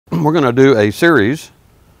we're going to do a series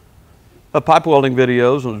of pipe welding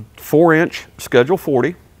videos on 4-inch Schedule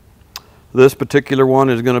 40. This particular one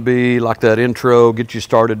is going to be like that intro, get you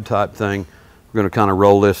started type thing. We're going to kind of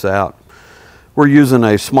roll this out. We're using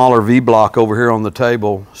a smaller V-block over here on the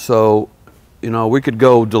table, so you know, we could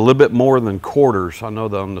go a little bit more than quarters. I know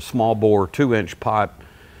that on the small bore 2-inch pipe,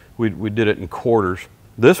 we did it in quarters.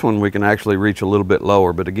 This one we can actually reach a little bit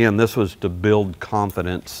lower, but again, this was to build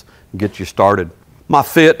confidence, get you started. My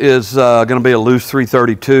fit is going to be a loose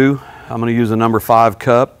 332. I'm going to use a number 5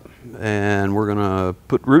 cup, and we're going to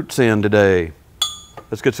put roots in today.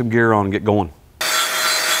 Let's get some gear on and get going.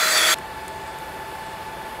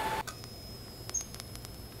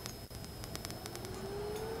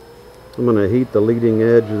 I'm going to heat the leading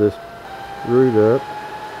edge of this root up.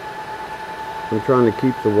 I'm trying to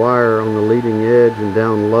keep the wire on the leading edge and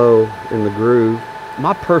down low in the groove.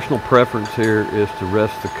 My personal preference here is to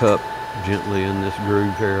rest the cup gently in this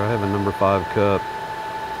groove here. I have a number 5 cup,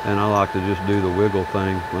 and I like to just do the wiggle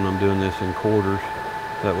thing when I'm doing this in quarters.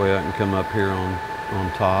 That way I can come up here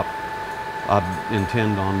on top. I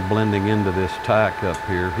intend on blending into this tack up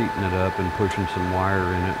here, heating it up and pushing some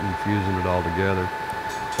wire in it and fusing it all together.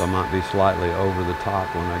 So I might be slightly over the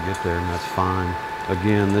top when I get there, and that's fine.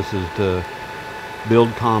 Again, this is to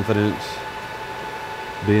build confidence,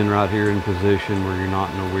 being right here in position where you're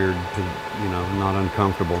not in a weird, you know, not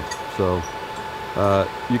uncomfortable. So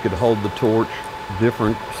you could hold the torch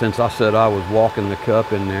different. Since I said I was walking the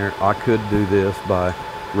cup in there, I could do this by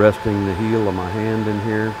resting the heel of my hand in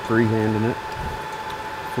here, freehanding it.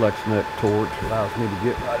 Flex neck torch allows me to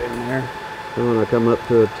get right in there. So when I come up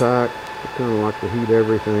to a tack, I kind of like to heat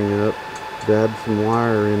everything up, dab some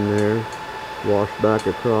wire in there, wash back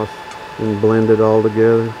across and blend it all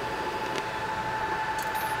together.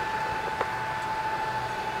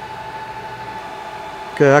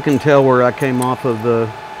 Okay, I can tell where I came off of the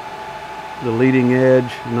leading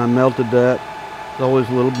edge, and I melted that. There's always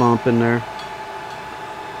a little bump in there,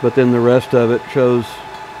 but then the rest of it shows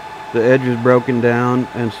the edge is broken down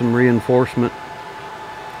and some reinforcement.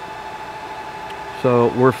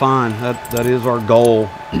 So we're fine. That is our goal.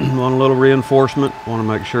 Want a little reinforcement, want to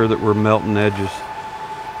make sure that we're melting edges.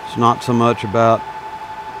 It's not so much about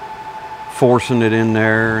forcing it in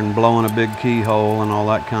there and blowing a big keyhole and all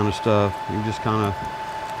that kind of stuff. You just kind of,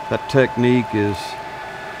 that technique is,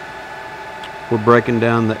 we're breaking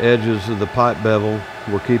down the edges of the pipe bevel.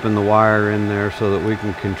 We're keeping the wire in there so that we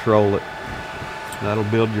can control it. That'll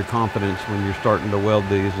build your confidence when you're starting to weld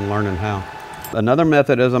these and learning how. Another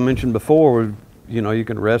method, as I mentioned before, you know, you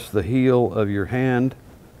can rest the heel of your hand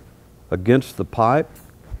against the pipe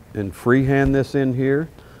and freehand this in here.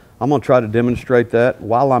 I'm going to try to demonstrate that.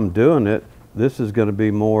 While I'm doing it, this is going to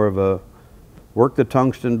be more of a work the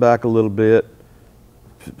tungsten back a little bit,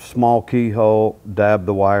 small keyhole, dab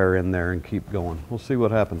the wire in there and keep going. We'll see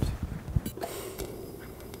what happens.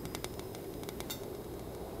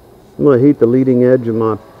 I'm going to heat the leading edge of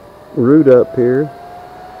my root up here.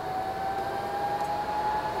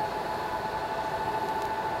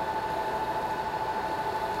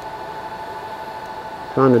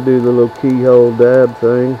 Trying to do the little keyhole dab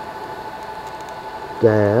thing.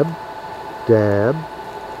 Dab, dab,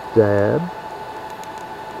 dab.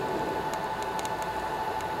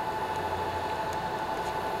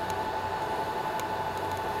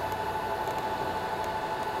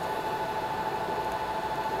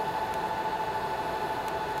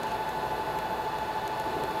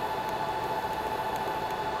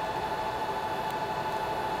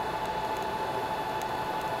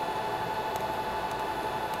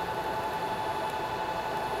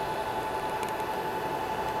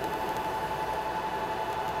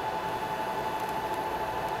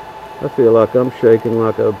 I feel like I'm shaking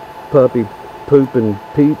like a puppy pooping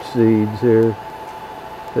peach seeds here.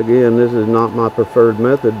 Again, this is not my preferred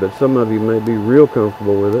method, but some of you may be real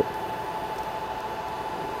comfortable with it.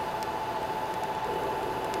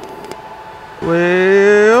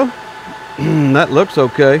 Well, that looks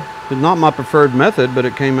okay. It's not my preferred method, but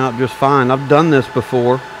it came out just fine. I've done this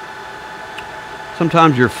before.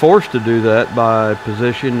 Sometimes you're forced to do that by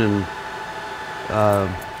position and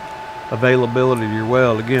availability of your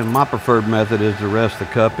weld. Again, my preferred method is to rest the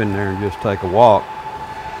cup in there and just take a walk.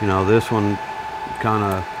 You know, this one kind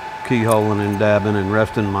of keyholing and dabbing and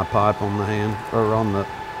resting my pipe on the hand, or on the,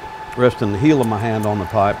 resting the heel of my hand on the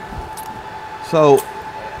pipe. So,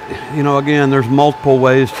 you know, again, there's multiple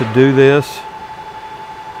ways to do this,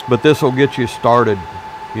 but this will get you started.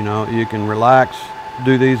 You know, you can relax,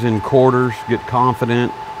 do these in quarters, get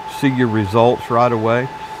confident, see your results right away.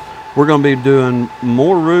 We're going to be doing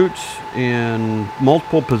more roots in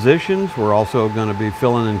multiple positions. We're also going to be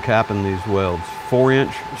filling and capping these welds.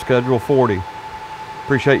 4-inch, schedule 40.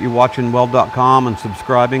 Appreciate you watching Weld.com and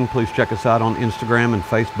subscribing. Please check us out on Instagram and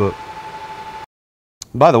Facebook.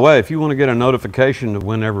 By the way, if you want to get a notification of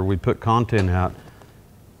whenever we put content out,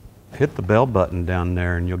 hit the bell button down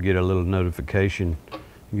there and you'll get a little notification.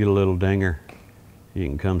 You get a little dinger. You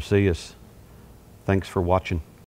can come see us. Thanks for watching.